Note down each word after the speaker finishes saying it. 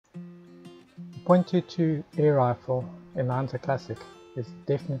.22 air rifle in the Hunter Classic is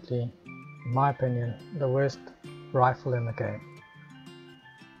definitely, in my opinion, the worst rifle in the game.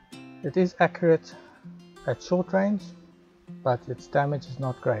 It is accurate at short range, but its damage is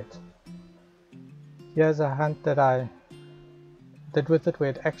not great. Here's a hunt that I did with it where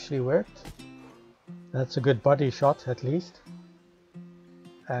it actually worked. That's a good body shot at least.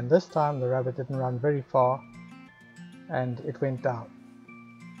 And this time the rabbit didn't run very far and it went down.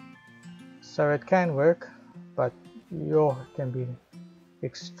 So it can work, but it can be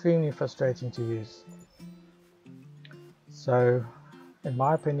extremely frustrating to use. So in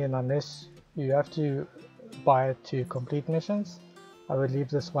my opinion, unless you have to buy it to complete missions, I would leave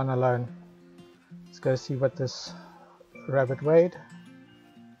this one alone. Let's go see what this rabbit weighed.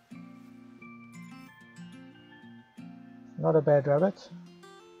 Not a bad rabbit.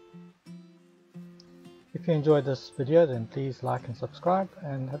 If you enjoyed this video, then please like and subscribe,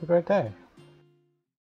 and have a great day.